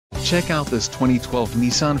Check out this 2012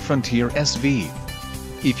 Nissan Frontier SV.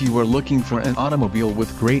 If you are looking for an automobile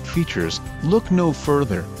with great features, look no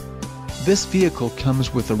further. This vehicle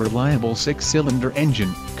comes with a reliable 6-cylinder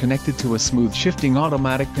engine, connected to a smooth shifting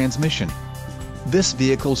automatic transmission. This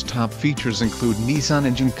vehicle's top features include Nissan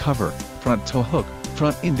engine cover, front tow hook,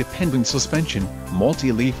 front independent suspension,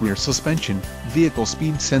 multi-leaf rear suspension, vehicle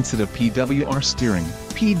speed-sensitive PWR steering,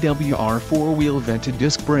 PWR 4-wheel vented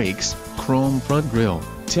disc brakes, chrome front grille,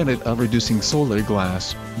 tinted reducing solar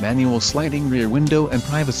glass, manual sliding rear window and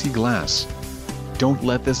privacy glass. Don't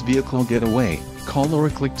let this vehicle get away. Call or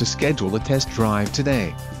click to schedule a test drive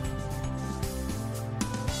today.